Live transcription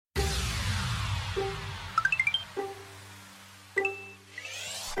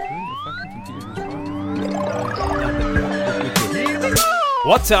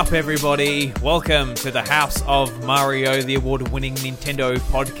What's up, everybody? Welcome to the House of Mario, the award-winning Nintendo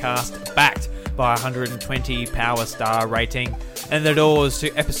podcast, backed by 120 Power Star rating, and the doors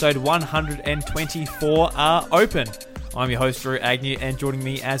to episode 124 are open. I'm your host, Drew Agnew, and joining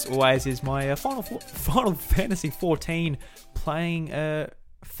me, as always, is my Final Fantasy XIV playing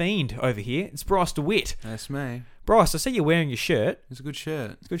fiend over here. It's Bryce DeWitt. That's me. Bryce, I see you're wearing your shirt. It's a good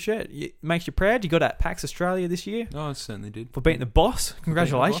shirt. It's a good shirt. It makes you proud. You got at PAX Australia this year. Oh, I certainly did. For beating the boss.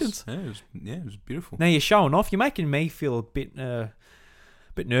 Congratulations. It was beautiful. Now you're showing off. You're making me feel a bit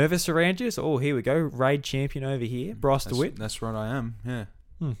nervous around you. So, here we go. Raid champion over here. Bryce DeWitt. That's right, I am. Yeah.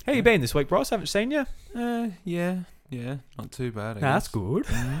 How you been this week, Bryce? Haven't seen you. Yeah. Not too bad, I That's guess. good.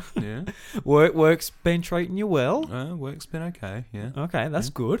 Yeah. Work's been treating you well. Work's been okay, yeah. Okay, that's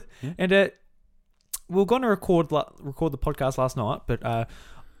good. Yeah. And we were going to record the podcast last night, but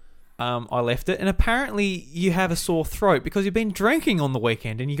I left it. And apparently you have a sore throat because you've been drinking on the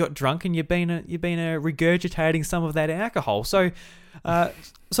weekend, and you got drunk, and you've been regurgitating some of that alcohol. So,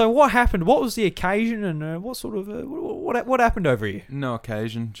 so what happened? What was the occasion, and what sort of what happened over here? No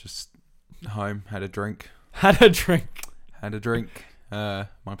occasion, just home, had a drink. Had a drink. My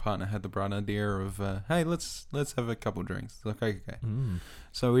partner had the bright idea of, hey, let's have a couple drinks. It's like, okay.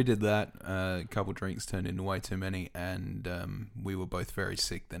 So we did that. A couple drinks turned into way too many, and we were both very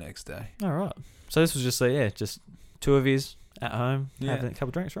sick the next day. All right. So this was just just two of yous at home having a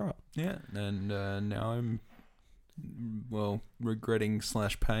couple drinks, right? Yeah, and now I'm, regretting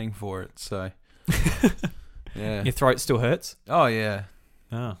 / paying for it. So, yeah. Your throat still hurts? Oh yeah.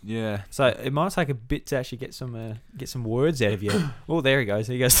 Oh. Yeah. So it might take a bit to actually get some words out of you. Oh, there he goes.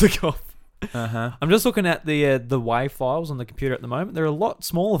 He goes to the cough. I'm just looking at the WAV files on the computer at the moment. They're a lot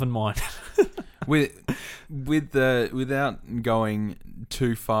smaller than mine. Without going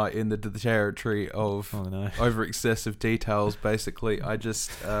too far into the territory of over excessive details, basically, I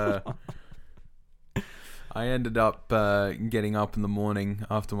just I ended up getting up in the morning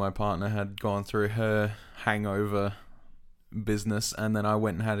after my partner had gone through her hangover business, and then I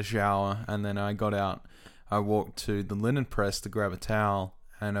went and had a shower, and then I got out. I walked to the linen press to grab a towel,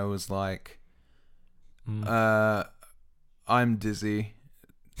 and I was like, I'm dizzy,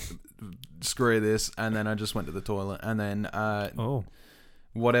 screw this, and then I just went to the toilet, and then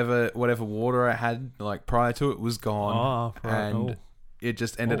whatever water I had like prior to it was gone, and it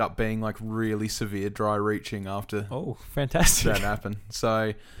just ended up being like really severe dry reaching after fantastic that happened.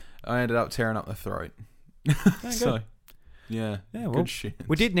 So I ended up tearing up the throat. So yeah, good shit.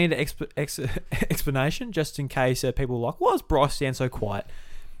 We did need an explanation just in case people were like, why is Bryce sound so quiet?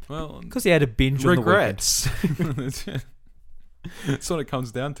 Well, because he had a binge regrets. On the weekend. That's what it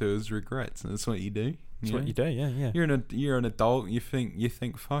comes down to, is regrets. That's what you do. That's what you do, yeah. You're an adult, you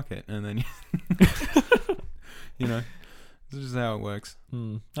think fuck it, and then this is how it works.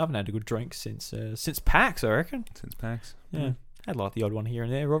 I haven't had a good drink since PAX, I reckon. Since PAX. Yeah. Had like the odd one here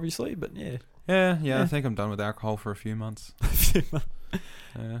and there, obviously, but yeah. Yeah, I think I'm done with alcohol for a few months.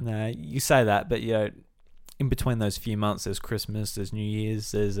 No, you say that, but in between those few months, there's Christmas, there's New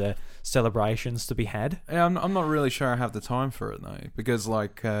Year's, there's celebrations to be had. Yeah, I'm not really sure I have the time for it though, because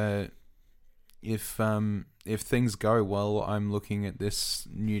like if things go well, I'm looking at this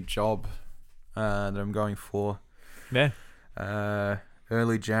new job that I'm going for. Yeah.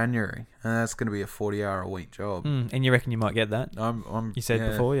 Early January, and that's going to be a 40-hour-a-week job. And you reckon you might get that? You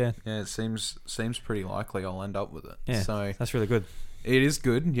said before, yeah. Yeah, it seems pretty likely I'll end up with it. Yeah, so that's really good. It is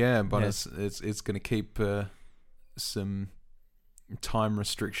good, yeah, but it's going to keep some time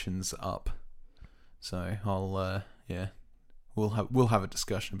restrictions up. So I'll we'll have a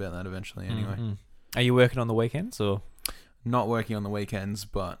discussion about that eventually. Anyway, Are you working on the weekends or? Not working on the weekends,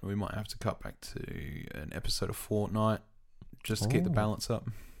 but we might have to cut back to an episode a fortnight. Just to keep the balance up.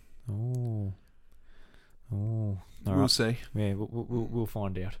 We'll see. Yeah, we'll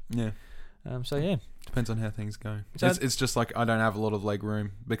find out. Yeah. So yeah, depends on how things go. So it's just like I don't have a lot of leg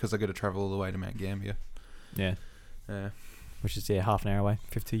room because I got to travel all the way to Mount Gambier. Yeah. Which is half an hour away,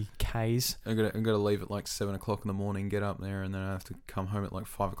 50 k's. I got to leave at like 7 o'clock in the morning, get up there, and then I have to come home at like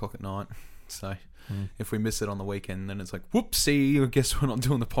 5 o'clock at night. So if we miss it on the weekend, then it's like whoopsie. I guess we're not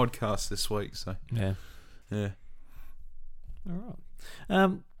doing the podcast this week. So yeah. All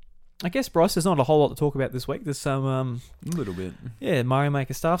right. I guess, Bryce, there's not a whole lot to talk about this week. There's some a little bit. Yeah, Mario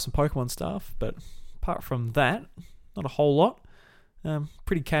Maker stuff, some Pokemon stuff, but apart from that, not a whole lot.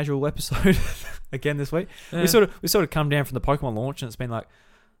 Pretty casual episode again this week. Yeah. We sort of come down from the Pokemon launch, and it's been like,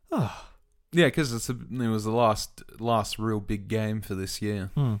 Yeah, because it was the last real big game for this year.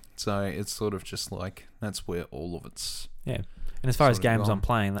 So it's sort of just like that's where all of it's. Yeah, and as far as sort of games gone. I'm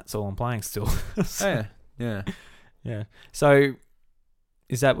playing, that's all I'm playing still. Yeah. So,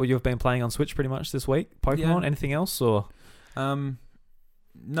 is that what you've been playing on Switch pretty much this week? Pokemon? Yeah. Anything else or?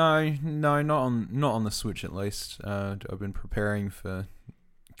 No, not on the Switch at least. I've been preparing for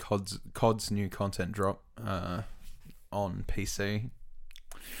COD's new content drop on PC,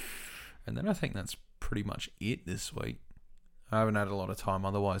 and then I think that's pretty much it this week. I haven't had a lot of time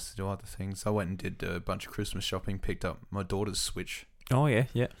otherwise to do other things. I went and did a bunch of Christmas shopping, picked up my daughter's Switch. Oh yeah.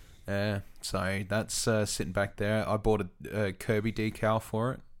 Yeah, so that's sitting back there. I bought a Kirby decal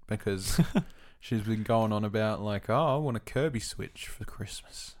for it because she's been going on about like, oh, I want a Kirby Switch for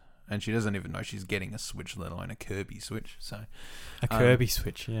Christmas, and she doesn't even know she's getting a Switch, let alone a Kirby Switch. So A Kirby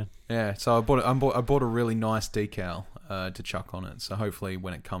Switch, yeah. yeah. So I bought a really nice decal to chuck on it. So hopefully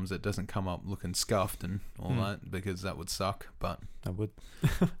when it comes, it doesn't come up looking scuffed and all that, because that would suck. But I would.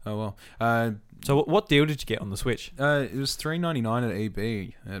 oh well. So what deal did you get on the Switch? It was $3.99 at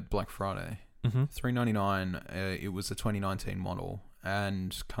EB at Black Friday. Mm-hmm. $3.99. It was a 2019 model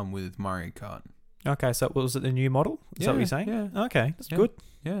and come with Mario Kart. Okay, so was it the new model? Is that what you're saying? Yeah. Okay, that's Yeah. good.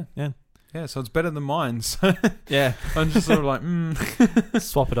 Yeah. So it's better than mine. So Yeah. I'm just sort of like,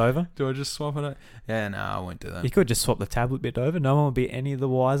 Swap it over. do I just swap it out? Yeah, no, I won't do that. You could just swap the tablet bit over. No one would be any the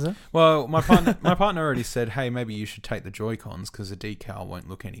wiser. Well, my partner already said, hey, maybe you should take the Joy-Cons because the decal won't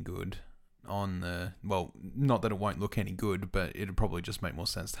look any good on the... Well, not that it won't look any good, but it'd probably just make more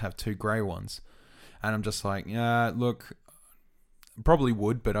sense to have two grey ones. And I'm just like, yeah, look, probably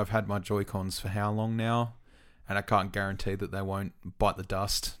would, but I've had my Joy-Cons for how long now? And I can't guarantee that they won't bite the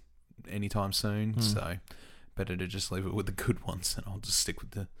dust anytime soon. So better to just leave it with the good ones, and I'll just stick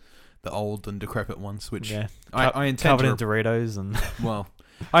with the old and decrepit ones, which I intend covered to... in Doritos and... Well,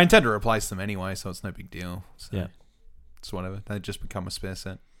 I intend to replace them anyway, so it's no big deal. So Yeah. It's whatever. They just become a spare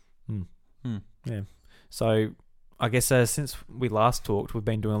set. Yeah. So, I guess since we last talked, we've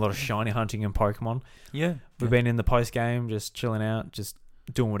been doing a lot of shiny hunting in Pokemon. Yeah. We've been in the post-game, just chilling out, just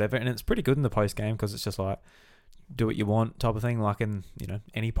doing whatever. And it's pretty good in the post-game because it's just like, do what you want type of thing, like in,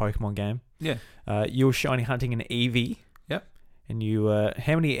 any Pokemon game. Yeah. You were shiny hunting an Eevee. Yep. And you,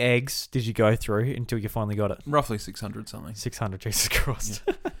 how many eggs did you go through until you finally got it? Roughly 600 something. 600, Jesus Christ.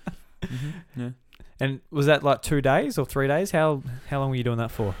 Yeah. And was that like 2 days or 3 days? How long were you doing that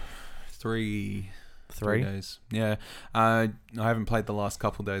for? Three 3 days. Yeah. I haven't played the last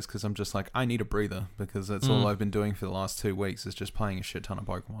couple of days because I'm just like, I need a breather, because that's all I've been doing for the last 2 weeks is just playing a shit ton of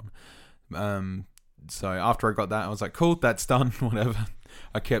Pokemon. So after I got that, I was like, cool, that's done, whatever.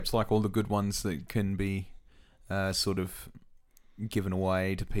 I kept like all the good ones that can be sort of given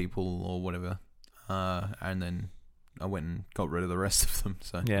away to people or whatever. And then I went and got rid of the rest of them.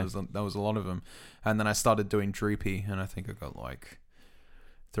 So Yeah. that was a lot of them. And then I started doing Droopy, and I think I got like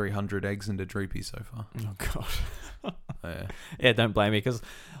 300 eggs into Droopy so far. Oh, God. Yeah. Yeah, don't blame me because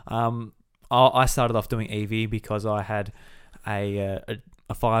I started off doing EV because I had a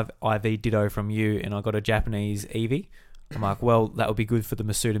 5 IV Ditto from you, and I got a Japanese Eevee. I'm like, well, that would be good for the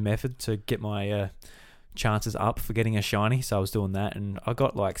Masuda method to get my chances up for getting a shiny. So I was doing that, and I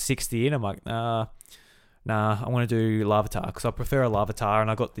got like 60 in. I'm like, nah, I want to do Larvitar because I prefer a Larvitar,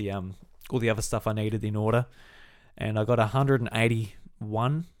 and I got the all the other stuff I needed in order, and I got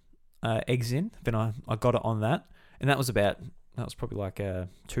 181 eggs in. Then I got it on that, and that was probably like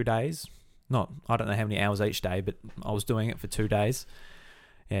 2 days. I don't know how many hours each day, but I was doing it for 2 days.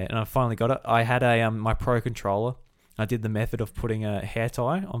 Yeah, and I finally got it. I had my Pro controller. I did the method of putting a hair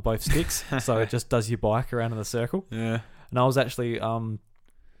tie on both sticks, so it just does your bike around in the circle. Yeah. And I was actually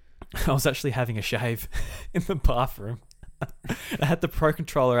having a shave in the bathroom. I had the Pro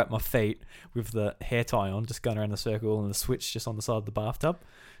controller at my feet with the hair tie on, just going around the circle, and the Switch just on the side of the bathtub.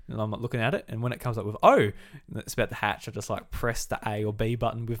 And I'm looking at it, and when it comes up with and it's about to hatch, I just like press the A or B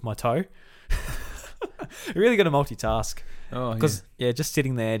button with my toe. You really got to multitask. Oh, Because just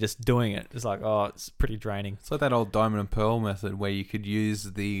sitting there, just doing it, it's like, it's pretty draining. It's like that old Diamond and Pearl method where you could use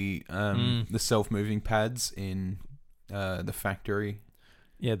the self-moving pads in the factory.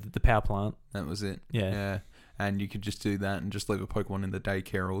 Yeah, the power plant. That was it. Yeah. And you could just do that and just leave a Pokemon in the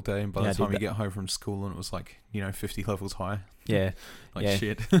daycare all day. And by the time you get home from school, and it was like 50 levels high. Yeah,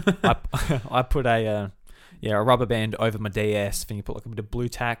 shit. I put a rubber band over my DS. Then you put like a bit of blue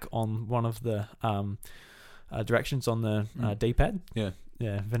tack on one of the directions on the D-pad. Yeah.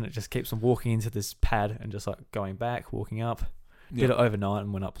 Then it just keeps them walking into this pad and just like going back, walking up. Did it overnight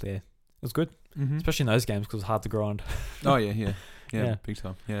and went up there. It was good, especially in those games because it was hard to grind. Oh yeah, big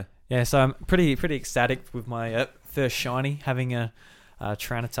time. Yeah. So I'm pretty ecstatic with my first shiny, having a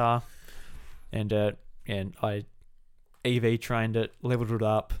Tranitar. and I EV trained it, leveled it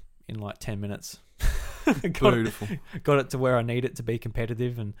up in like 10 minutes. Beautiful. Got it to where I need it to be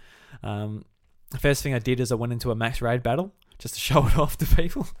competitive, and the first thing I did is I went into a max raid battle just to show it off to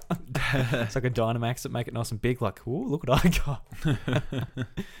people. It's like a Dynamax it, make it nice and big, like, ooh, look what I got.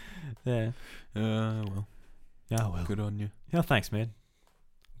 Yeah. Well. Yeah, well. Good on you. Yeah, thanks, man.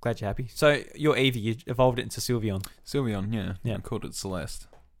 Glad you're happy. So your Eevee, you evolved it into Sylveon. Sylveon, yeah. Yeah. I called it Celeste.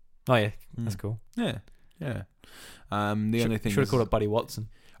 Oh yeah, that's cool. Yeah. The only thing should have called it Buddy Watson.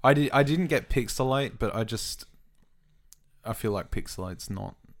 I didn't get Pixelate, but I feel like Pixelate's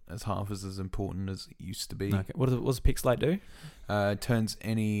not as half as important as it used to be. Okay. What does Pixelate do? It turns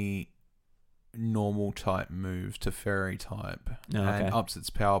any normal type move to fairy type and ups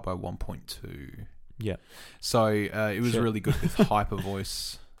its power by 1.2. Yeah. So it was really good with Hyper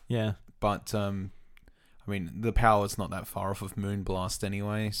Voice. Yeah. But I mean, the power's not that far off of Moonblast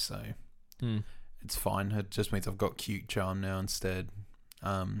anyway, so it's fine. It just means I've got Cute Charm now instead.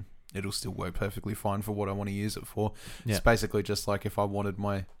 It'll still work perfectly fine for what I want to use it for. Yeah. It's basically just like if I wanted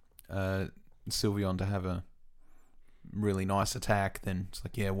my Sylveon to have a really nice attack, then it's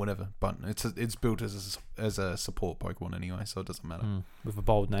like, yeah, whatever. But it's built as a support Pokemon anyway, so it doesn't matter. With a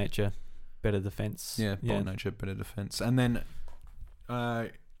bold nature, better defense. Yeah, bold nature, better defense. And then our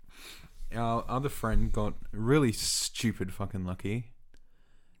other friend got really stupid fucking lucky,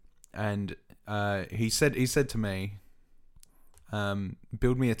 and he said to me,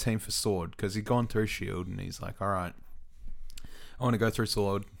 build me a team for Sword, because he'd gone through Shield, and he's like, all right, I want to go through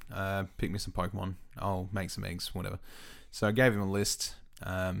Sword, pick me some Pokemon, I'll make some eggs, whatever. So I gave him a list.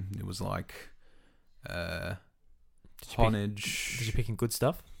 It was like Honedge. Did you pick in good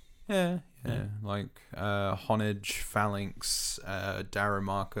stuff? Yeah. Like Honedge, Phalanx,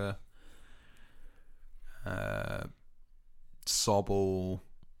 Darumaka, Sobble.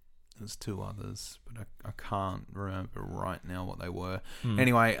 There's two others, but I can't remember right now what they were.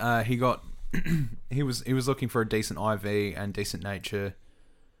 Anyway, he got he was looking for a decent IV and decent nature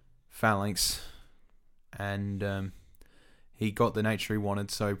Phalanx, and he got the nature he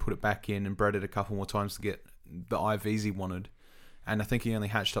wanted, so he put it back in and bred it a couple more times to get the IVs he wanted. And I think he only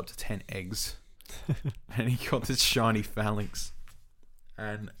hatched up to 10 eggs. And he got this shiny Phalanx.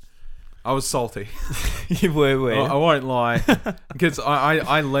 And I was salty. You were. I won't lie. Because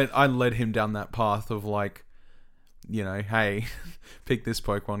I led him down that path of like, you know, hey, pick this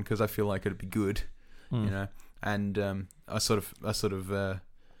Pokemon because I feel like it'd be good. You know? And I sort of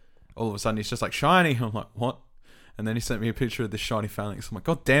all of a sudden he's just like, shiny. I'm like, what? And then he sent me a picture of this shiny Phalanx. I'm like,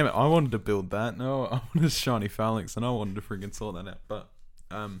 God damn it, I wanted to build that. No, I wanted a shiny Phalanx and I wanted to freaking sort that out. But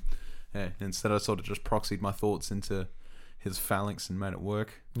yeah, instead I sort of just proxied my thoughts into his Phalanx and made it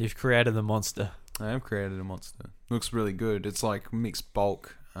work. You've created a monster. I have created a monster. Looks really good. It's like mixed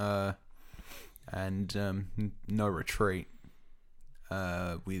bulk and no retreat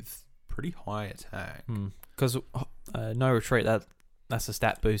with pretty high attack. Because no retreat, that's a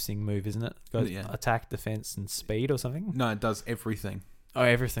stat boosting move, isn't it? Goes attack, defense, and speed or something? No, it does everything. Oh,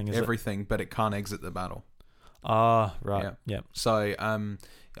 everything, is everything, but it can't exit the battle. Ah, right. Yeah. So,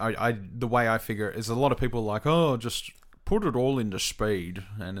 I the way I figure it is a lot of people are like, oh, just put it all into speed,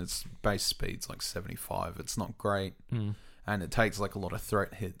 and its base speed's like 75. It's not great, and it takes like a lot of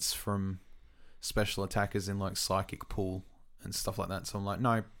threat hits from special attackers in like Psychic Pool and stuff like that. So I'm like,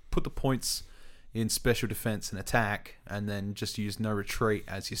 no, put the points in special defense and attack, and then just use no retreat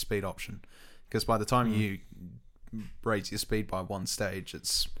as your speed option. Because by the time you raise your speed by one stage,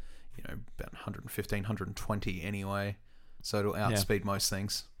 it's, you know, about 115, 120 anyway. So it'll outspeed most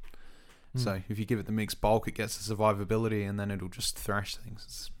things. So if you give it the mixed bulk, it gets the survivability, and then it'll just thrash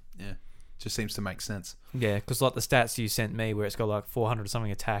things. Just seems to make sense. Yeah, because like the stats you sent me, where it's got like 400 something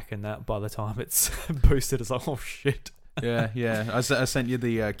attack, and that by the time it's boosted, it's like, oh shit. Yeah. I sent you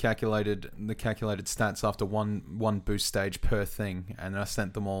the calculated stats after one boost stage per thing, and I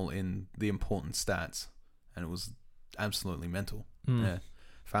sent them all in the important stats, and it was absolutely mental. Yeah,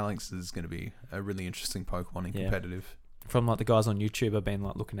 Phalanx is going to be a really interesting Pokemon in competitive. From like the guys on YouTube I've been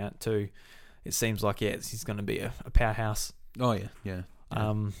like looking at too, it seems like he's going to be a powerhouse. Oh yeah.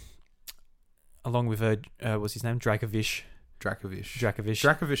 Along with what's his name, Dracovish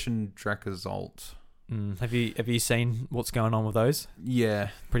and Dracozolt. Have you seen what's going on with those? Yeah.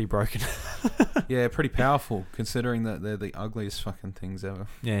 Pretty broken. Yeah, pretty powerful, considering that they're the ugliest fucking things ever.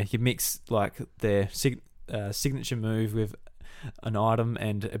 Yeah, you mix like their signature move with an item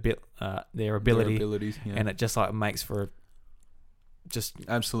and their ability. Their abilities, yeah. And it just like makes for just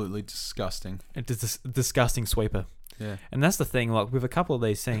absolutely disgusting. It's a disgusting sweeper. Yeah. And that's the thing, like with a couple of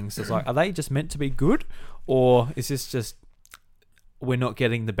these things, it's like, are they just meant to be good, or is this just we're not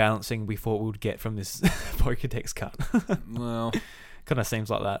getting the balancing we thought we would get from this Pokedex cut. Well, Kind of seems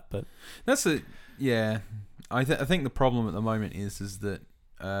like that, but that's a yeah. I think the problem at the moment is that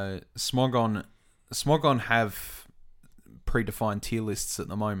Smogon have predefined tier lists at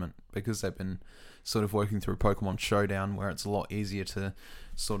the moment because they've been sort of working through Pokemon Showdown, where it's a lot easier to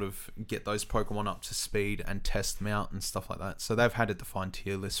sort of get those Pokemon up to speed and test them out and stuff like that. So they've had a defined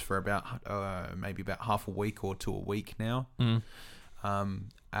tier list for about maybe about half a week or to a week now.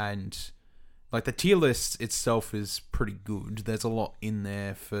 And like the tier list itself is pretty good. There's a lot in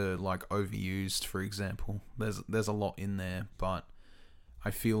there for like overused, for example. There's a lot in there, but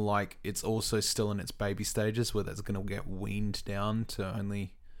I feel like it's also still in its baby stages where that's going to get weaned down to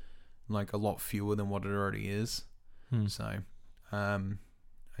only like a lot fewer than what it already is. So, I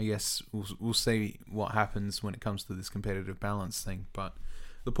guess we'll see what happens when it comes to this competitive balance thing. But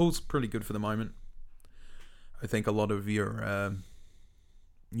the pool's pretty good for the moment. I think a lot of your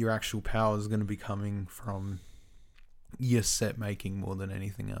actual power is going to be coming from your set making more than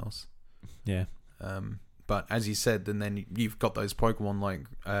anything else. yeah. But as you said, then you've got those Pokemon like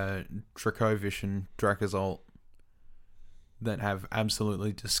Dracovish and Dracozolt that have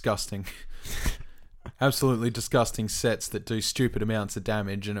absolutely disgusting sets that do stupid amounts of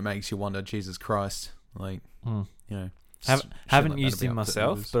damage, and it makes you wonder, Jesus Christ, like you know. Haven't used him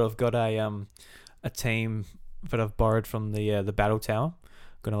myself, but I've got a team that I've borrowed from the Battle Tower.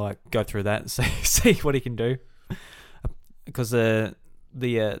 Gonna like go through that and see what he can do, because the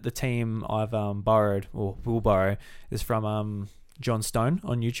team I've borrowed or will borrow is from John Stone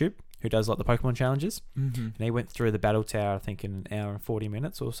on YouTube, who does like the Pokemon challenges, and he went through the Battle Tower I think in an hour and 40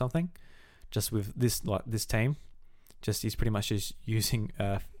 minutes or something, just with this team. Just he's pretty much just using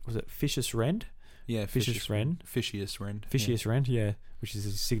was it Fishious Rend? Yeah, Fishious Rend. Fishious Rend. Fishious Rend, yeah, which is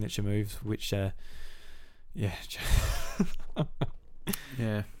his signature move, which yeah.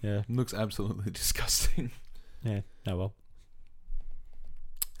 Yeah. Yeah. Looks absolutely disgusting. Yeah. Oh well.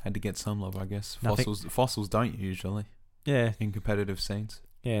 Had to get some love, I guess. Nothing. Fossils don't usually. Yeah. In competitive scenes.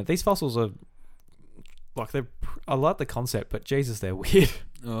 Yeah. These fossils are like I like the concept, but Jesus, they're weird.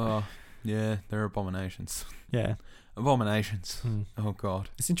 Oh, yeah, they're abominations. Yeah. Abominations. Oh God.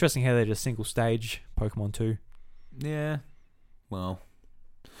 It's interesting how they're just single stage Pokemon too. Yeah. Well,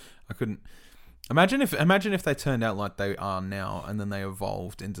 I couldn't. Imagine if they turned out like they are now, and then they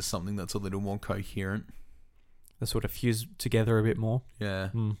evolved into something that's a little more coherent. They sort of fuse together a bit more. Yeah,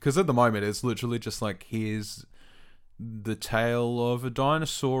 because at the moment it's literally just like, here's the tail of a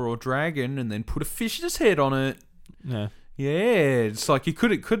dinosaur or dragon, and then put a fish's head on it. Yeah, it's like you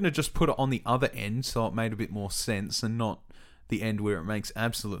couldn't have just put it on the other end, so it made a bit more sense, and not the end where it makes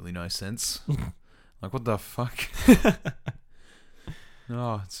absolutely no sense. Like, what the fuck?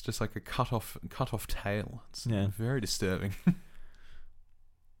 Oh, it's just like a cut off tail. It's very disturbing.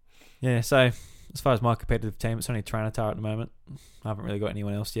 Yeah, so as far as my competitive team, it's only Tyranitar at the moment. I haven't really got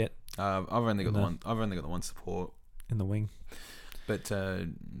anyone else yet. I've only got the one. I've only got the one support in the wing. But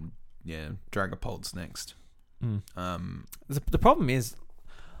yeah, Dragapult's next. The problem is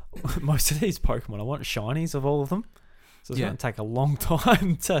most of these Pokemon, I want shinies of all of them, so it's going to take a long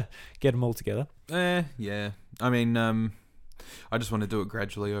time to get them all together. Yeah. I mean, I just want to do it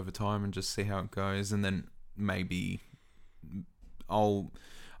gradually over time and just see how it goes, and then maybe I'm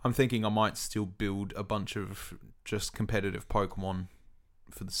thinking I might still build a bunch of just competitive Pokemon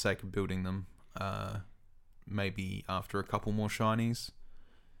for the sake of building them. Maybe after a couple more shinies,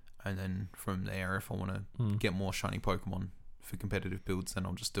 and then from there, if I want to get more shiny Pokemon for competitive builds, then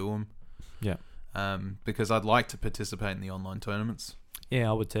I'll just do them. Yeah. Because I'd like to participate in the online tournaments. Yeah,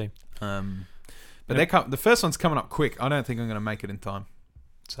 I would too. But the first one's coming up quick. I don't think I'm going to make it in time.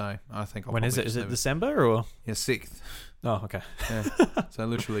 So I think I'll. When is it? Is it December or? Yeah, 6th. Oh, okay. Yeah. So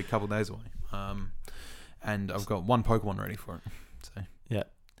literally a couple of days away. And I've got one Pokemon ready for it. So yeah,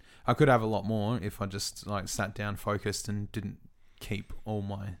 I could have a lot more if I just like sat down, focused, and didn't keep all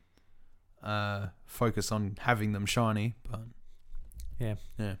my focus on having them shiny. But yeah.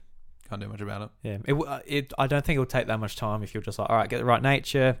 Can't do much about it. Yeah, I don't think it will take that much time if you're just like, all right, get the right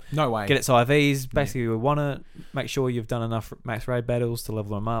nature. No way. Get its IVs. Basically, we want to make sure you've done enough max raid battles to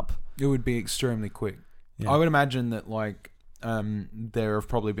level them up. It would be extremely quick. Yeah. I would imagine that like there have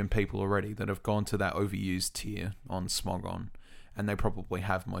probably been people already that have gone to that overused tier on Smogon, and they probably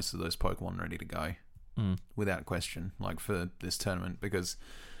have most of those Pokemon ready to go without question, like for this tournament, because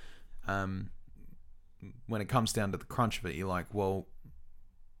when it comes down to the crunch of it, you're like, well,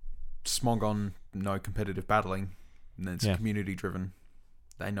 Smogon, no competitive battling, and it's community driven.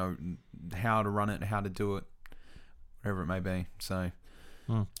 They know how to run it, how to do it, whatever it may be. So,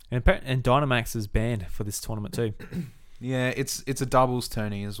 and Dynamax is banned for this tournament too. Yeah, it's a doubles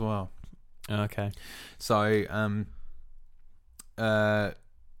tourney as well. Okay. So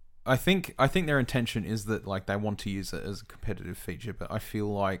I think their intention is that like they want to use it as a competitive feature, but I feel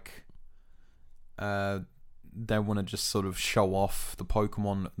like they want to just sort of show off the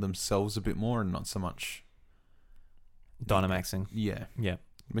Pokemon themselves a bit more and not so much Dynamaxing. Yeah. Yeah.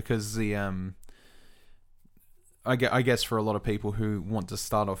 Because the I guess for a lot of people who want to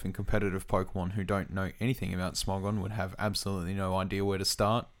start off in competitive Pokemon who don't know anything about Smogon would have absolutely no idea where to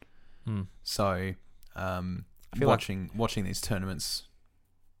start. So watching these tournaments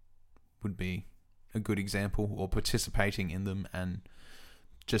would be a good example, or participating in them and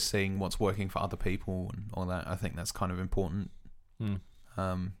just seeing what's working for other people and all that. I think that's kind of important.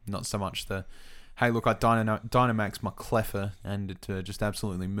 Not so much the, hey, look, I Dynamaxed my Cleffa and it just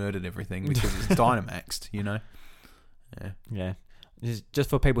absolutely murdered everything because it's Dynamaxed, you know? Yeah. Just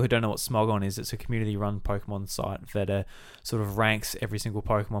for people who don't know what Smogon is, it's a community-run Pokemon site that sort of ranks every single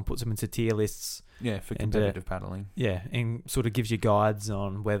Pokemon, puts them into tier lists. Yeah, for competitive battling. Yeah, and sort of gives you guides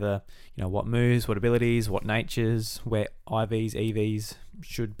on whether, what moves, what abilities, what natures, where IVs, EVs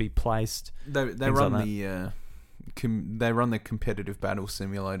should be placed. They run like they run the competitive battle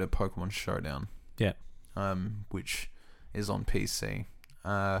simulator Pokemon Showdown. Yeah. Which is on PC.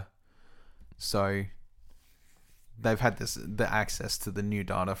 So they've had the access to the new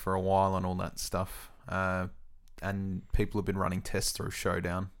data for a while and all that stuff. And people have been running tests through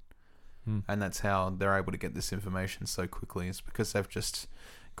Showdown. And that's how they're able to get this information so quickly. It's because they've just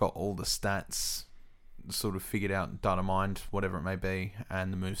got all the stats sort of figured out, data mined, whatever it may be,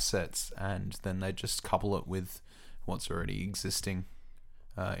 and the move sets, and then they just couple it with what's already existing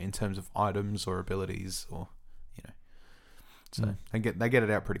in terms of items or abilities, or so they get it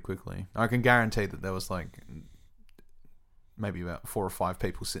out pretty quickly. I can guarantee that there was like maybe about 4 or 5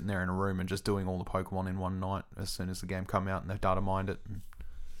 people sitting there in a room and just doing all the Pokemon in one night as soon as the game come out, and they've data mined it and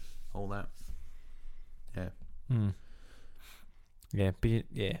all that.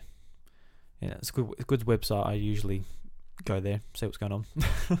 It's a good website. I usually go there, see what's going on.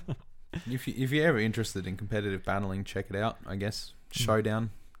 If you're ever interested in competitive battling, check it out, I guess. Showdown,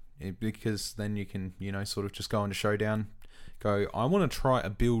 because then you can sort of just go into Showdown, go, I want to try a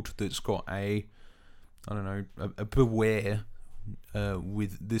build that's got a Beware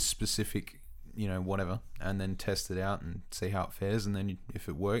with this specific whatever, and then test it out and see how it fares, and then if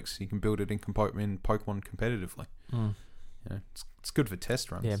it works, you can build it in Pokemon competitively. It's good for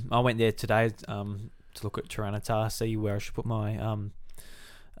test runs. Yeah, I went there today to look at Tyranitar, see where I should put my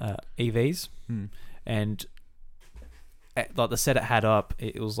EVs, and like the set it had up,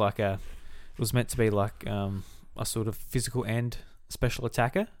 it was meant to be like a sort of physical and special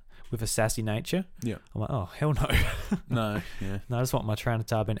attacker with a sassy nature. Yeah, I'm like, oh hell no, no, yeah, no, I just want my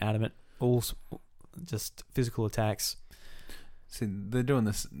Tyranitar been adamant, all just physical attacks. See, they're doing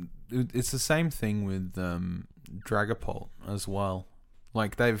this. It's the same thing with Dragapult as well.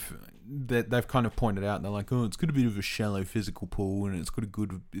 Like they've kind of pointed out, they're like, oh, it's got a bit of a shallow physical pool, and it's got a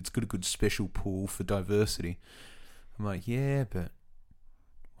good special pool for diversity. I'm like, yeah, but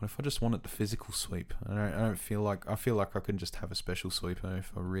what if I just wanted the physical sweep? I feel like I can just have a special sweeper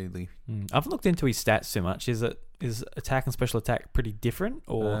if I really. I've looked into his stats too much. Is attack and special attack pretty different,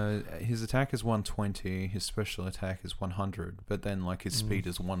 or his attack is 120, his special attack is 100, but then like his speed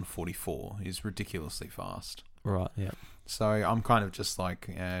is 144. He's ridiculously fast. Right. Yeah. So I'm kind of just like,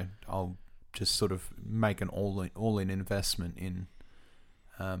 I'll just sort of make an all-in investment in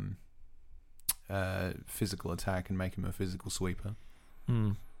physical attack and make him a physical sweeper.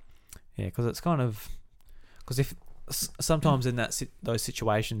 Yeah, because it's kind of if sometimes in those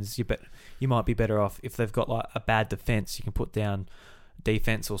situations you might be better off if they've got like a bad defense. You can put down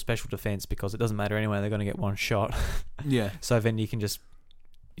defense or special defense because it doesn't matter anyway. They're going to get one shot. Yeah. So then you can just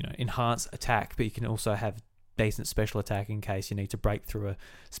enhance attack, but you can also have decent special attack in case you need to break through a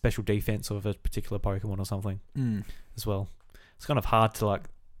special defense of a particular Pokemon or something as well. It's kind of hard to like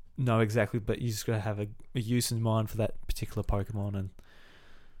know exactly, but you just got to have a use in mind for that particular Pokemon. And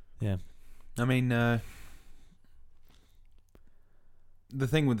yeah, I mean, the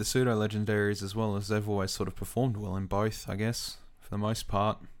thing with the pseudo legendaries as well is they've always sort of performed well in both, I guess, for the most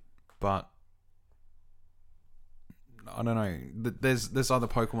part. But I don't know. There's other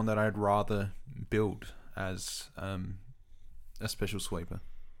Pokemon that I'd rather build as a special sweeper.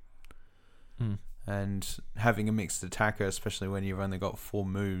 And having a mixed attacker, especially when you've only got 4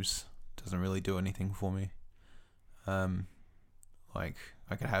 moves, doesn't really do anything for me. Like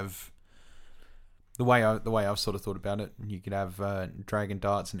I could have the way I've sort of thought about it. You could have Dragon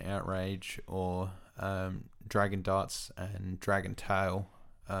Darts and Outrage, or Dragon Darts and Dragon Tail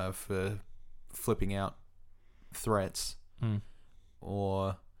for flipping out threats, Mm.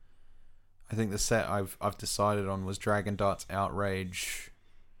 or I think the set I've decided on was Dragon Darts Outrage,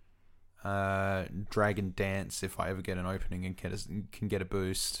 Dragon Dance if I ever get an opening and can get a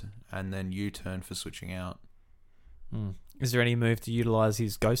boost, and then U-turn for switching out. Mm. Is there any move to utilize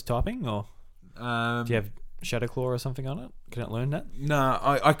his ghost typing, or do you have Shadow Claw or something on it? Can it learn that? No,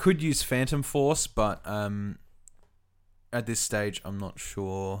 I could use Phantom Force, but at this stage I'm not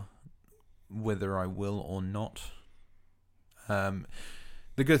sure whether I will or not.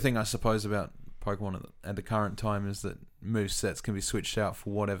 The good thing, I suppose, about Pokemon at the current time is that move sets can be switched out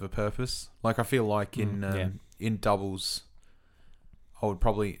for whatever purpose. Like, I feel like in doubles, I would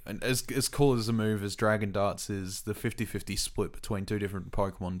probably... As cool as a move as Dragon Darts is, the 50-50 split between two different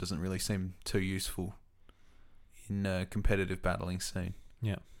Pokemon doesn't really seem too useful in a competitive battling scene.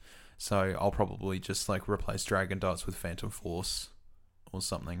 Yeah. So I'll probably just like replace Dragon Darts with Phantom Force or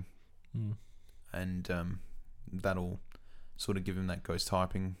something. Mm. And that'll sort of give him that ghost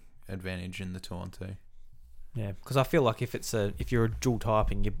typing advantage in the 2-on-2. Yeah, because I feel like if you're a dual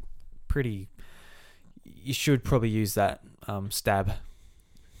typing, you should probably use that stab.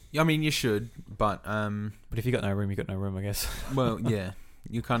 I mean, you should, but But if you got no room, you got no room, I guess. well, yeah,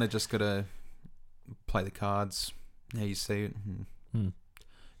 you kind of just gotta play the cards how you see it, and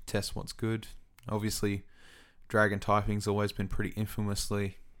test what's good. Obviously, Dragon typing's always been pretty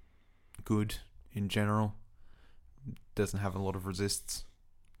infamously good in general. Doesn't have a lot of resists.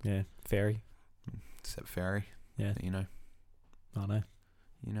 Yeah, Fairy. Except Fairy. Yeah. You know. I know.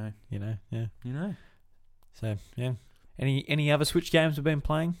 Yeah. You know. So, yeah. Any other Switch games we've been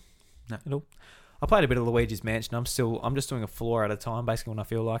playing? No. At all? I played a bit of Luigi's Mansion. I'm just doing a floor at a time, basically, when I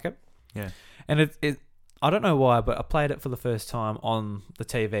feel like it. Yeah. And it I don't know why, but I played it for the first time on the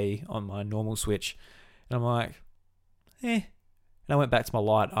TV on my normal Switch, and I'm like, And I went back to my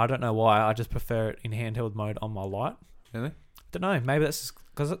Lite. I don't know why. I just prefer it in handheld mode on my Lite. Really? Don't know. Maybe that's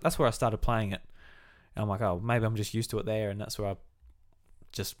because that's where I started playing it. And I'm like, oh, maybe I'm just used to it there, and that's where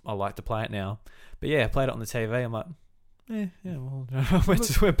I like to play it now. But yeah, I played it on the TV. I'm like, well,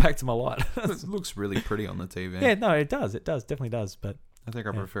 went back to my Lite. It looks really pretty on the TV. Yeah, no, it does. It does. Definitely does. But I think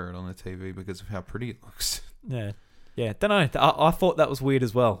I prefer it on the TV because of how pretty it looks. yeah. Don't know. I thought that was weird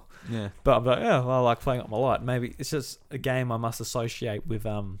as well. Yeah. But I'm like, I like playing it on my Lite. Maybe it's just a game I must associate with.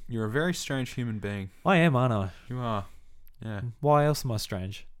 You're a very strange human being. I am, aren't I? You are. Yeah. Why else am I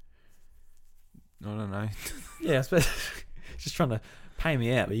strange? I don't know. Yeah, I suppose just trying to pay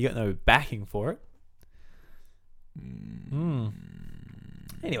me out, but you got no backing for it.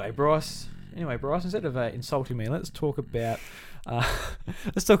 Anyway, Bryce, instead of insulting me, let's talk about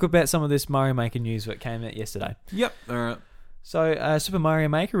some of this Mario Maker news that came out yesterday. Yep. All right. So, Super Mario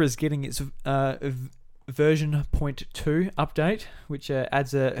Maker is getting its version 0.2 update, which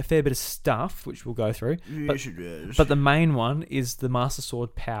adds a fair bit of stuff, which we'll go through. But the main one is the Master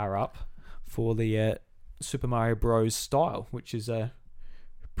Sword power-up for the Super Mario Bros. Style, which is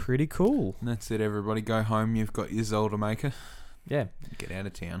pretty cool. And that's it, everybody. Go home. You've got your Zelda Maker. Yeah. Get out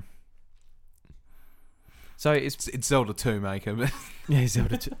of town. So it's Zelda 2 Maker, but yeah,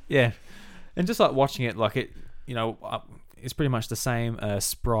 Zelda 2. Yeah. And just like watching it, like it, it's pretty much the same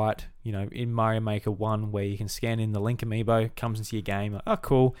sprite, in Mario Maker 1 where you can scan in the Link amiibo, comes into your game, like, oh,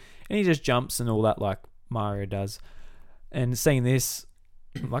 cool. And he just jumps and all that like Mario does. And seeing this,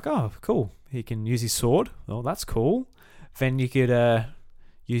 I'm like, oh, cool. He can use his sword. Oh, that's cool. Then you could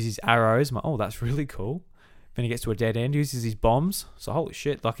use his arrows. I'm like, oh, that's really cool. Then he gets to a dead end, uses his bombs. So holy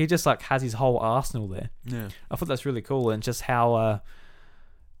shit, like he just like has his whole arsenal there. yeah. I thought that's really cool, and just how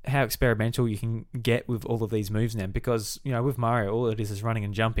experimental you can get with all of these moves now. Because with Mario, all it is running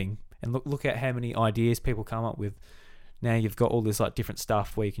and jumping. And look at how many ideas people come up with. Now you've got all this like different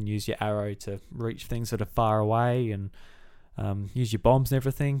stuff where you can use your arrow to reach things that are far away, and use your bombs and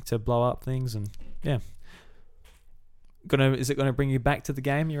everything to blow up things. And yeah, is it gonna bring you back to the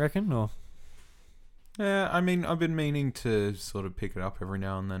game, you reckon? Or Yeah, I mean, I've been meaning to sort of pick it up every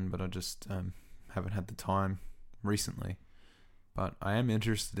now and then, but I just haven't had the time recently. But I am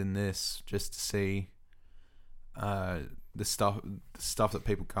interested in this just to see the stuff that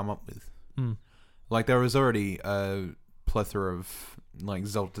people come up with. Like, there was already a plethora of like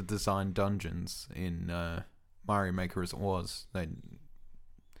Zelda designed dungeons in Mario Maker as it was.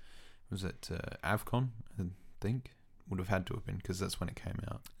 Was it Avcon? I think would have had to have been, because that's when it came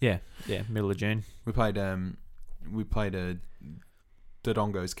out. Yeah, middle of June. We played a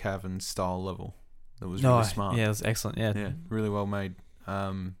Dodongo's Cavern style level that was really smart. Yeah, it was excellent. Yeah, really well made.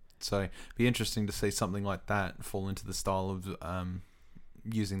 So it'd be interesting to see something like that fall into the style of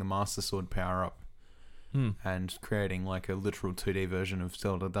using the Master Sword power up and creating like a literal 2D version of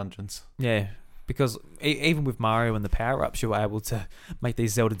Zelda dungeons. Yeah, because even with Mario and the power-ups, you were able to make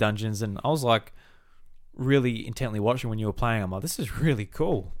these Zelda dungeons, and I was like really intently watching when you were playing. I'm like, this is really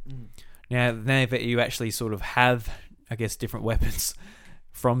cool. Now that you actually sort of have, I guess, different weapons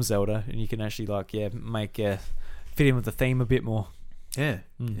from Zelda, and you can actually make fit in with the theme a bit more. Yeah,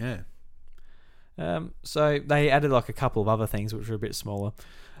 So they added like a couple of other things which were a bit smaller,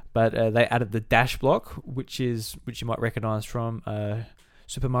 but they added the dash block, which you might recognize from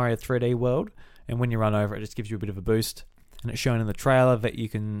Super Mario 3D World, and when you run over it just gives you a bit of a boost, and it's shown in the trailer that you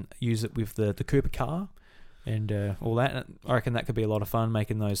can use it with the Koopa car and all that. And I reckon that could be a lot of fun,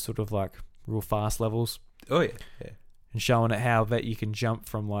 making those sort of like real fast levels. Oh yeah. And showing it how that you can jump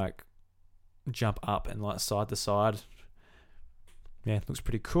up and like side to side. Yeah, it looks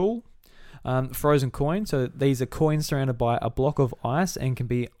pretty cool. Frozen coin. So these are coins surrounded by a block of ice and can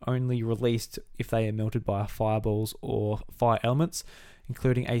be only released if they are melted by fireballs or fire elements,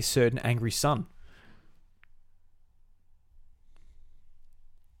 including a certain angry sun.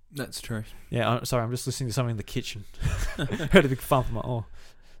 That's true. Yeah, I'm sorry, I'm just listening to something in the kitchen. Heard a big thump. I'm like,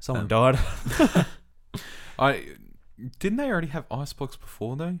 someone died. Didn't they already have ice blocks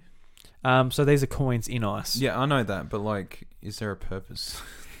before though? So these are coins in ice. Yeah, I know that, but like, is there a purpose?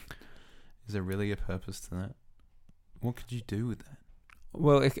 Is there really a purpose to that? What could you do with that?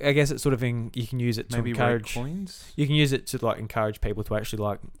 Well, I guess it's sort of you can use it to Maybe encourage red coins. You can use it to like encourage people to actually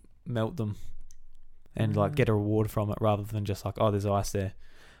like melt them and like get a reward from it, rather than just like, there's ice there.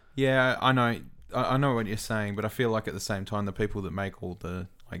 Yeah, I know. I know what you're saying, but I feel like at the same time, the people that make all the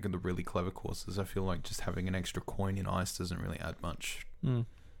really clever courses, I feel like just having an extra coin in ice doesn't really add much.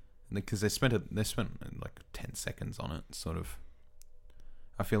 Because they spent like 10 seconds on it, sort of.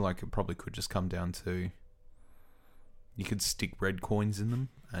 I feel like it probably could just come down to you could stick red coins in them,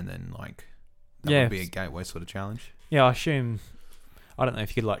 and then like that would be a gateway sort of challenge. Yeah, I assume. I don't know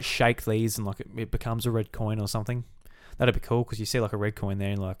if you could like shake these and like it becomes a red coin or something. That'd be cool, because you see like a red coin there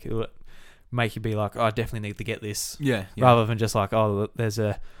and like it'll make you be like, I definitely need to get this. Yeah. Rather than just like, I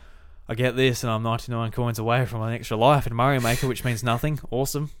get this and I'm 99 coins away from an extra life in Mario Maker, which means nothing.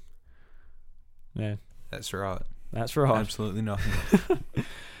 Awesome. Yeah. That's right. Absolutely nothing.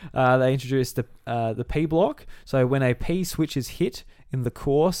 They introduced the P block. So when a P switch is hit in the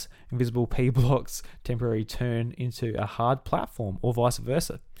course, invisible P blocks temporarily turn into a hard platform, or vice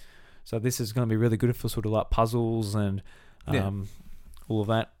versa. So this is going to be really good for sort of like puzzles and all of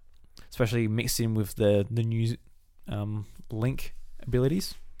that, especially mixed in with the new Link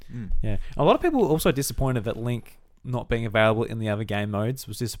abilities. Yeah, a lot of people were also disappointed that Link not being available in the other game modes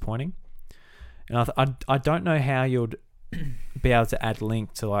was disappointing. And I don't know how you'd be able to add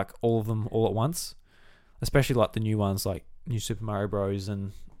Link to like all of them all at once, especially like the new ones like New Super Mario Bros.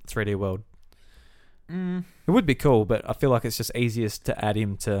 And 3D World. It would be cool, but I feel like it's just easiest to add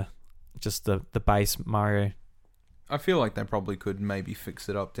him to just the base Mario. I feel like they probably could maybe fix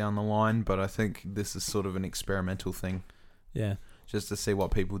it up down the line, but I think this is sort of an experimental thing. Yeah. Just to see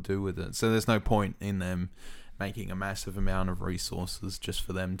what people do with it. So there's no point in them making a massive amount of resources just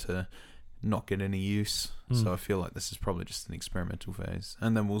for them to not get any use. So I feel like this is probably just an experimental phase.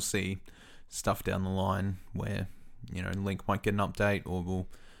 And then we'll see stuff down the line where, Link might get an update, or we'll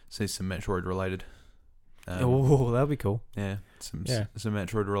see some Metroid related. That'll be cool. Yeah, some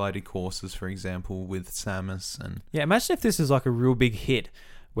Metroid related courses, for example, with Samus and. Yeah, imagine if this is like a real big hit,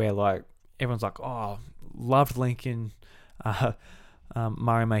 where like everyone's like, loved Link in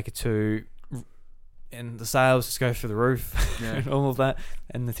Mario Maker 2, and the sales just go through the roof, and all of that.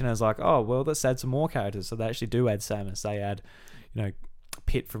 And Nintendo's like, let's add some more characters. So they actually do add Samus. They add,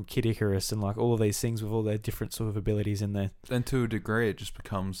 Pit from Kid Icarus, and like all of these things with all their different sort of abilities in there. And to a degree, it just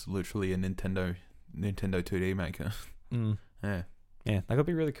becomes literally a Nintendo 2D Maker. Yeah, that could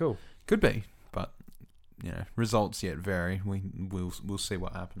be really cool. Could be, but results yet vary. We'll see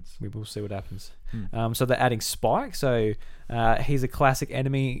what happens. We will see what happens. So they're adding Spike. So he's a classic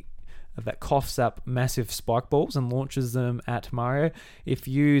enemy that coughs up massive spike balls and launches them at Mario. If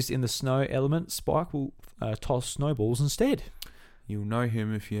used in the snow element, Spike will toss snowballs instead. You'll know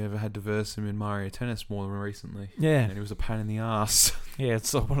him if you ever had to verse him in Mario Tennis more than recently. Yeah. And he was a pain in the ass. Yeah,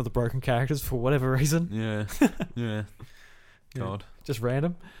 it's like one of the broken characters for whatever reason. Yeah. God. Just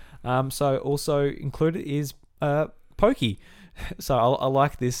random. So also included is Pokey. So I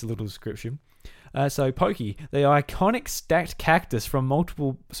like this little description. So Pokey, the iconic stacked cactus from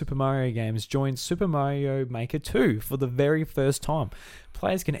multiple Super Mario games, joins Super Mario Maker 2 for the very first time.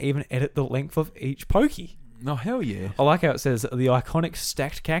 Players can even edit the length of each Pokey. Oh, hell yeah. I like how it says the iconic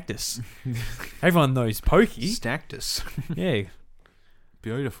stacked cactus. Everyone knows Pokey. Stacktus. Yeah.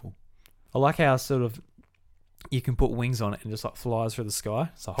 Beautiful. I like how sort of you can put wings on it and just like flies through the sky.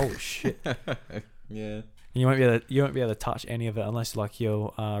 So holy shit. Yeah. You won't be able to touch any of it unless like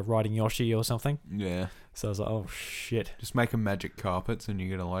you're riding Yoshi or something. Yeah. So I was like, oh shit. Just make them magic carpets and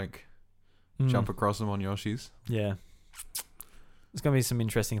you're gonna jump across them on Yoshi's. Yeah. There's gonna be some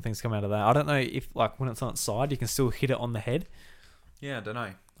interesting things come out of that. I don't know if like when it's on its side you can still hit it on the head. Yeah, I don't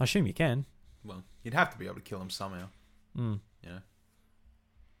know. I assume you can. Well, you'd have to be able to kill them somehow. Yeah.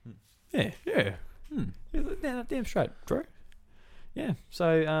 Yeah. Yeah, damn straight, Drew. Yeah.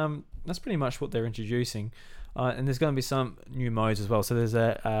 So that's pretty much what they're introducing. And there's going to be some new modes as well. So there's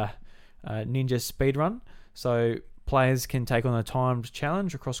a ninja speedrun. So players can take on a timed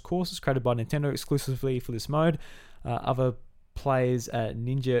challenge across courses created by Nintendo exclusively for this mode. Other players,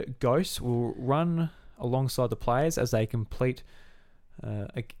 Ninja Ghosts, will run alongside the players as they compete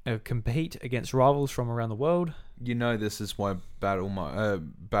against rivals from around the world. You know this is why Battle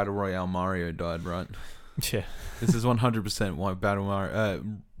Royale Mario died, right? Yeah. This is 100% why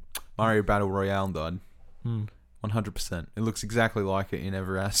Mario Battle Royale died. 100%. It looks exactly like it in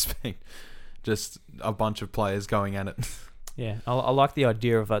every aspect. Just a bunch of players going at it. Yeah, I like the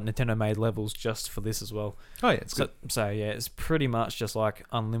idea of Nintendo made levels just for this as well. Oh yeah, it's good. So yeah, it's pretty much just like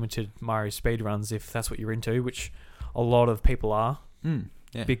unlimited Mario speedruns if that's what you're into, which a lot of people are.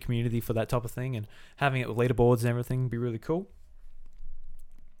 Yeah. Big community for that type of thing, and having it with leaderboards and everything would be really cool.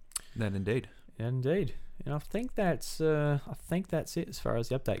 That indeed. Indeed. And I think that's it as far as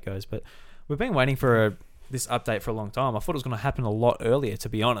the update goes. But we've been waiting for this update for a long time. I thought it was going to happen a lot earlier, to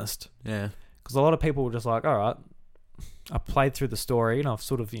be honest. Yeah. Because a lot of people were just like, all right, I played through the story and I've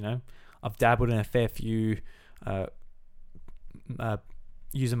sort of, I've dabbled in a fair few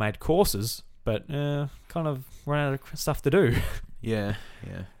user-made courses, but kind of run out of stuff to do. Yeah.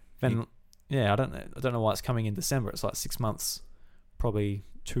 Then, I don't know why it's coming in December. It's like 6 months, probably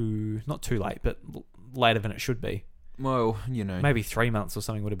not too late, but later than it should be. Well, maybe 3 months or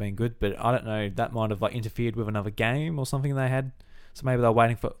something would have been good, but I don't know. That might have like interfered with another game or something they had. So maybe they're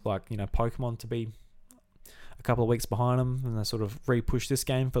waiting for Pokemon to be a couple of weeks behind them, and they sort of re-push this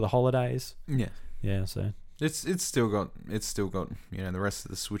game for the holidays. Yeah. So it's still got the rest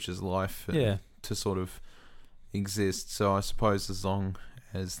of the Switch's life to sort of exist. So I suppose as long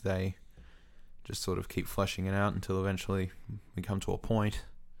as they just sort of keep fleshing it out until eventually we come to a point.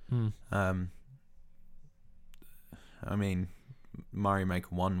 I mean, Mario Maker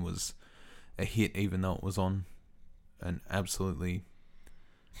 1 was a hit even though it was on an absolutely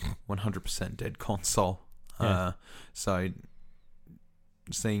 100% dead console. Yeah. So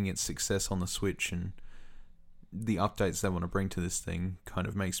seeing its success on the Switch and the updates they want to bring to this thing kind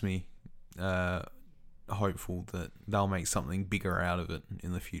of makes me hopeful that they'll make something bigger out of it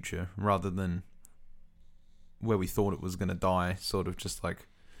in the future, rather than where we thought it was going to die, sort of just like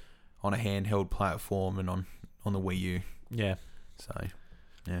on a handheld platform and on the Wii U. Yeah. So,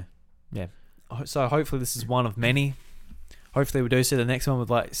 yeah. Yeah. So hopefully this is one of many. Hopefully we do see the next one with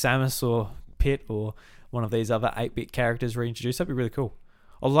like Samus or Pit or one of these other 8-bit characters reintroduced. That'd be really cool.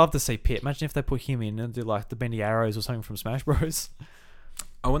 I'd love to see Pit. Imagine if they put him in and do like the bendy arrows or something from Smash Bros.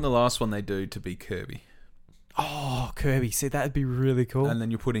 I want the last one they do to be Kirby. Oh, Kirby. See, that'd be really cool. And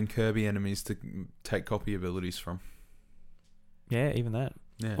then you put in Kirby enemies to take copy abilities from. Yeah, even that.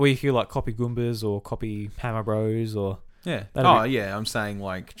 Yeah. Or you could like copy Goombas or copy Hammer Bros or... Yeah. Yeah, I'm saying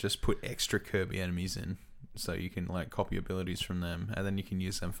like just put extra Kirby enemies in so you can like copy abilities from them and then you can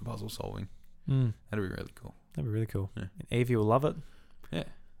use them for puzzle solving. That'd be really cool. That'd be really cool. Yeah. And Eevee will love it.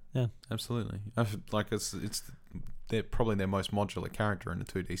 Yeah, absolutely. It's they're probably their most modular character in the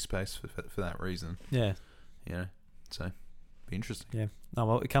 2D space for that reason. Yeah. So be interesting. Yeah. No,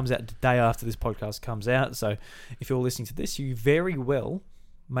 well, it comes out the day after this podcast comes out, so if you're listening to this, you very well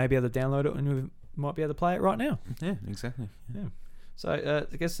may be able to download it and you might be able to play it right now. Yeah, exactly. Yeah. So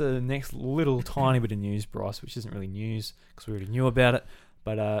I guess the next little tiny bit of news, Bryce, which isn't really news because we already knew about it,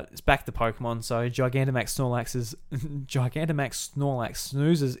 but it's back to Pokemon. So Gigantamax Snorlax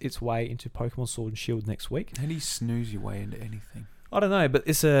snoozes its way into Pokemon Sword and Shield next week. How do you snooze your way into anything? I don't know, but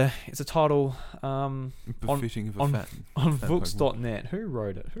it's a title befitting of a fat Vooks.net. Who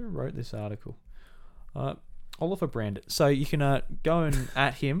wrote it? Who wrote this article? Oliver Brandit. So you can go and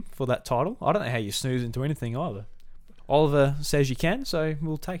at him for that title. I don't know how you snooze into anything either. Oliver says you can, so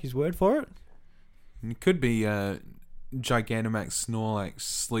we'll take his word for it. It could be Gigantamax Snorlax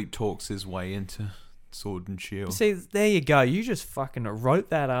sleep talks his way into Sword and Shield. See, there you go. You just fucking wrote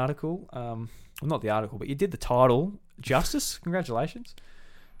that article. Well, not the article, but you did the title justice. Congratulations.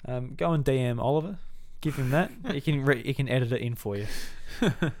 Go and DM Oliver. Give him that. He can edit it in for you.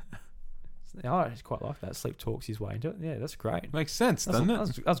 I quite like that. Sleep talks his way into it. Yeah, that's great. Makes sense, doesn't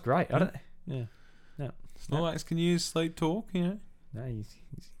it? That's great. Yeah. Snorlax can use sleep talk, you know. No,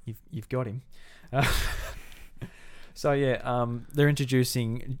 you've got him. So yeah, they're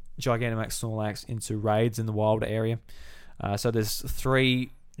introducing Gigantamax Snorlax into raids in the wild area. So there's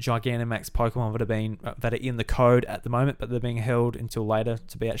 3 Gigantamax Pokemon that are in the code at the moment, but they're being held until later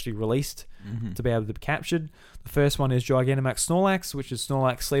to be actually released to be able to be captured. The first one is Gigantamax Snorlax, which is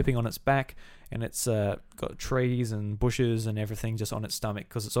Snorlax sleeping on its back, and it's got trees and bushes and everything just on its stomach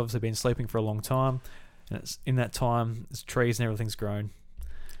because it's obviously been sleeping for a long time, and it's in that time there's trees and everything's grown.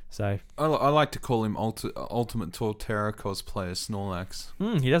 So I like to call him Ultimate Torterra cosplayer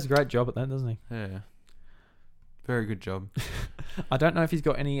Snorlax. He does a great job at that, doesn't he? Yeah. Very good job. I don't know if he's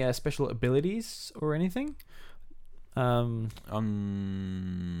got any special abilities or anything. I don't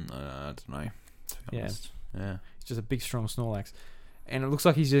know. To be honest. Yeah. He's just a big, strong Snorlax. And it looks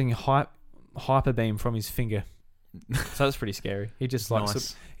like he's doing a hyper beam from his finger. So that's pretty scary. He just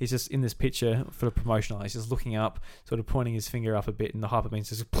Nice. he's just in this picture for the promotional. He's just looking up, sort of pointing his finger up a bit, and the hyper beam's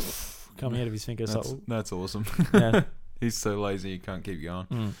just coming out of his finger. That's awesome. Yeah. He's so lazy you can't keep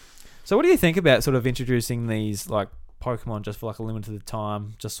going. So what do you think about sort of introducing these like Pokemon just for like a limited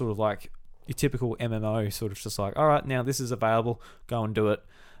time, just sort of like your typical MMO, sort of just like, all right, now this is available, go and do it.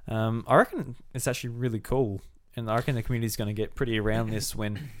 I reckon it's actually really cool, and I reckon the community's going to get pretty around this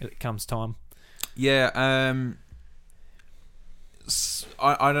when it comes time. Yeah.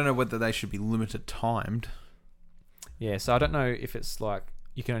 I don't know whether they should be limited timed. Yeah, so I don't know if it's like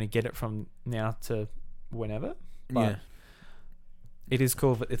you can only get it from now to whenever. But Yeah. it is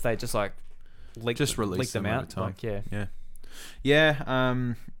cool if they just like leak Release them them out. over time. Like, yeah. Yeah. I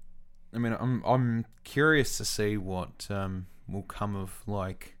mean, I'm curious to see what will come of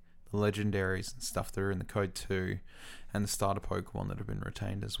like the legendaries and stuff that are in the code 2, and the starter Pokemon that have been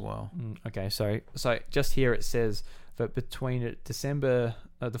retained as well. Okay, so just here it says that between the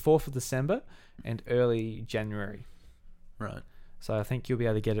 4th of December and early January. Right. So I think you'll be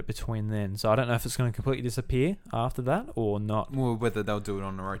able to get it between then. So I don't know if it's going to completely disappear after that or not. Well, whether they'll do it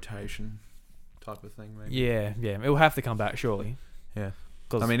on a rotation type of thing, maybe. Yeah. It will have to come back, surely. Yeah.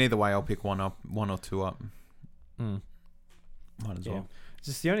 I mean, either way, I'll pick one or two up. Mm. Might as well.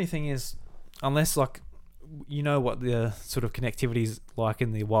 Just the only thing is, unless like you know what the sort of connectivity is like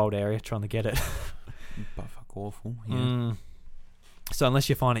in the wild area, trying to get it. But fuck awful. Yeah. So unless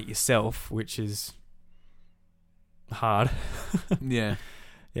you find it yourself, which is hard. Yeah.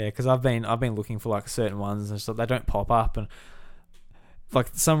 Yeah, because I've been looking for like certain ones and so they don't pop up, and like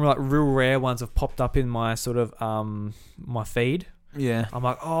some like real rare ones have popped up in my sort of my feed. Yeah. I'm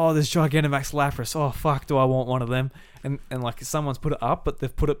like, oh, there's Gigantamax Lapras. Oh fuck, do I want one of them? And like someone's put it up, but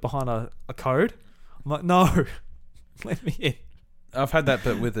they've put it behind a code. I'm like, no, let me in. I've had that,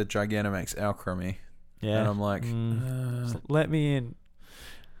 but with the Gigantamax Alchemy. Yeah. And I'm like, let me in.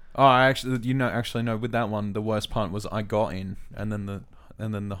 Oh, actually no. With that one, the worst part was I got in, and then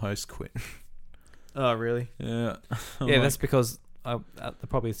the host quit. Oh really? Yeah. Yeah, that's because they're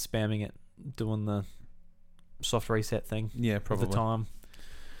probably spamming it, doing the soft reset thing. Yeah, probably. At the time.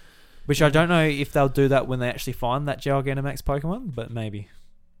 Which I don't know if they'll do that when they actually find that Gigantamax Pokemon, but maybe.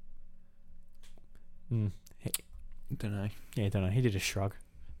 Don't know. Yeah, don't know. He did a shrug.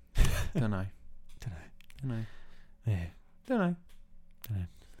 Don't know. Yeah. Don't know.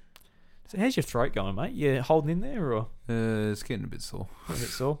 So how's your throat going, mate? You holding in there, or It's getting a bit sore. a bit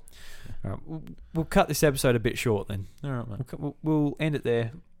sore? All right, we'll cut this episode a bit short then. All right, mate. We'll end it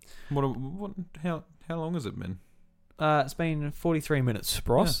there. How long has it been? It's been 43 minutes,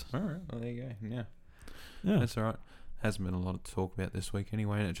 Ross. Yeah. All right. Well, there you go. Yeah. Yeah. That's all right. Hasn't been a lot to talk about this week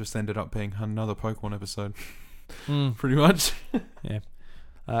anyway, and it just ended up being another Pokemon episode. Pretty much. Yeah.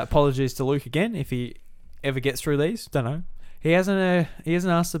 Apologies to Luke again if he ever gets through these. Don't know. He hasn't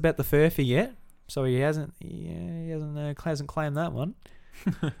asked about the Furphy yet, so he hasn't claimed that one.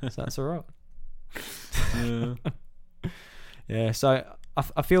 So that's all right. Yeah. Yeah. So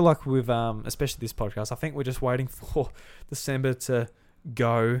I feel like with especially this podcast, I think we're just waiting for December to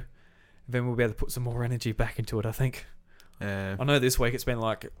go. Then we'll be able to put some more energy back into it, I think. Yeah. I know this week it's been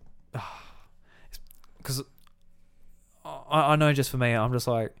like, because I know just for me, I'm just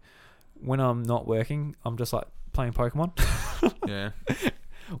like, when I'm not working, I'm just like playing Pokemon. Yeah.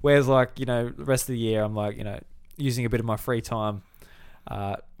 Whereas like, the rest of the year, I'm like, using a bit of my free time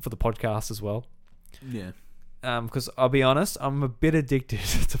for the podcast as well. Yeah. Because I'll be honest, I'm a bit addicted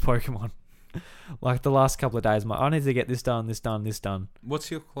to Pokemon. Like the last couple of days, I need to get this done.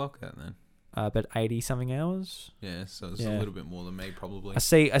 What's your clock at then? About 80 something hours. Yeah, so it's a little bit more than me probably. I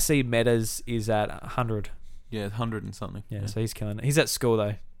see Metas is at 100. Yeah, 100 and something. Yeah, so he's killing it. He's at school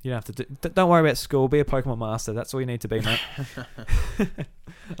though. You don't have to don't worry about school. Be a Pokemon master. That's all you need to be, mate.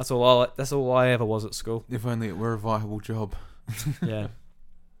 That's all I ever was at school. If only it were a viable job. Yeah.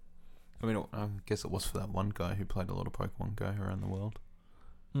 I mean, I guess it was for that one guy who played a lot of Pokemon Go around the world.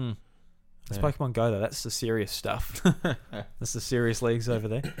 It's Pokemon Go, though. That's the serious stuff. That's the serious leagues over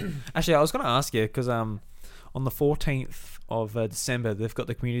there. Actually, I was going to ask you, because on the 14th of December, they've got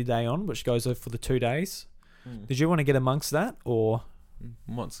the Community Day on, which goes over for the 2 days. Did you want to get amongst that, or...?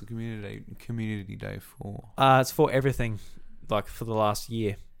 What's the community day for? It's for everything, like for the last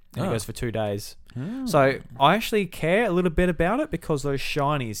year. And it goes for 2 days. Oh. So I actually care a little bit about it because those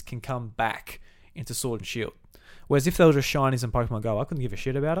shinies can come back into Sword and Shield. Whereas if they were just shinies in Pokemon Go, I couldn't give a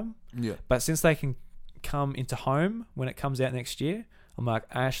shit about them. Yeah. But since they can come into Home when it comes out next year, I'm like,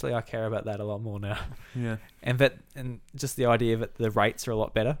 actually, I care about that a lot more now. Yeah. And just the idea that the rates are a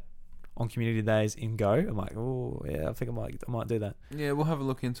lot better on community days in Go, I'm like, oh yeah, I think I might do that. Yeah, we'll have a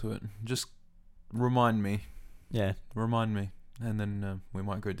look into it. Just remind me, Yeah, and then we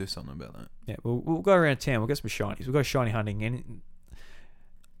might go do something about that. yeah. We'll go around town. We'll get some shinies. We'll go shiny hunting, and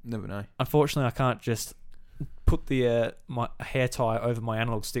Never know. unfortunately, I can't just put the my hair tie over my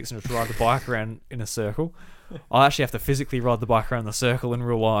analog sticks and just ride the bike around in a circle. I actually have to physically ride the bike around the circle in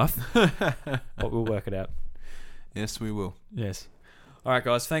real life, but we'll work it out. Yes, we will. Yes. All right,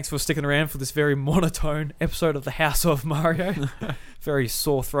 guys. Thanks for sticking around for this very monotone episode of the House of Mario. Very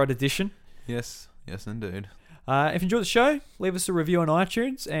sore throat edition. Yes, indeed. If you enjoyed the show, leave us a review on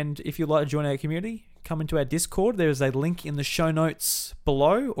iTunes, and if you'd like to join our community, come into our Discord. There is a link in the show notes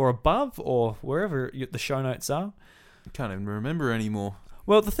below or above or wherever the show notes are. Can't even remember anymore.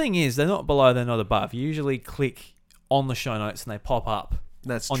 Well, the thing is, they're not below, they're not above. You usually click on the show notes and they pop up.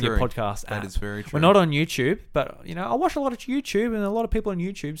 That's on true. your podcast app. That is very true. We're not on YouTube, but I watch a lot of YouTube, and a lot of people on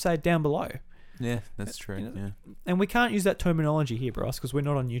YouTube say it down below. Yeah, that's true. Yeah. And we can't use that terminology here, Bryce, because we're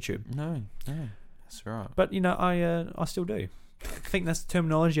not on YouTube. No, that's right. But I still do. I think that's the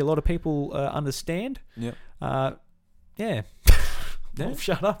terminology a lot of people understand. Yep. Yeah. Well,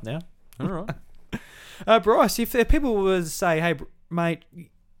 shut up now. All right. Bryce, if people were to say, hey, mate,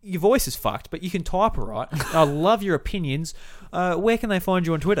 your voice is fucked, but you can type all right. I love your opinions. Where can they find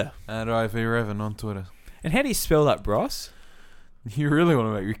you on Twitter? At IV7 on Twitter. And how do you spell that, Bryce? You really want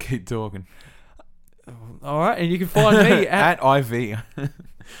to make me keep talking. All right, and you can find me at IV.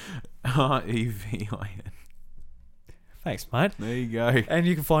 REVIN. Thanks, mate. There you go. And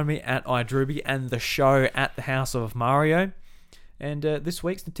you can find me at iDruby and the show at the House of Mario. And this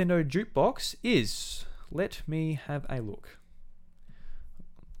week's Nintendo Jukebox is... Let me have a look.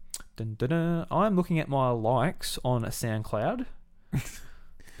 Dun, dun, dun. I'm looking at my likes on SoundCloud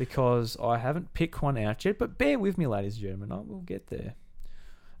because I haven't picked one out yet, but bear with me, ladies and gentlemen. I will get there.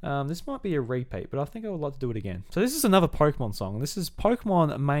 This might be a repeat, but I think I would like to do it again. So this is another Pokemon song. This is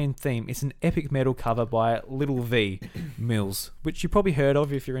Pokemon Main Theme. It's an epic metal cover by Little V Mills, which you probably heard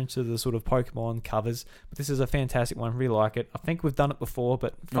of if you're into the sort of Pokemon covers. But this is a fantastic one. Really like it. I think we've done it before,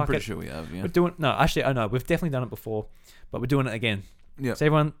 but fuck I'm pretty it. sure we have, yeah. We're doing I know we've definitely done it before, but we're doing it again. Yeah. So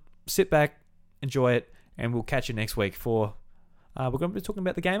everyone, sit back, enjoy it, and we'll catch you next week for. We're going to be talking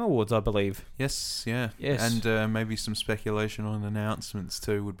about the Game Awards, I believe. Yes, yeah. Yes. And maybe some speculation on announcements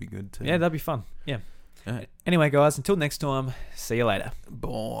too would be good too. Yeah, that'd be fun. Yeah. Right. Anyway, guys, until next time, see you later.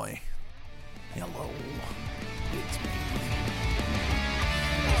 Bye. Hello.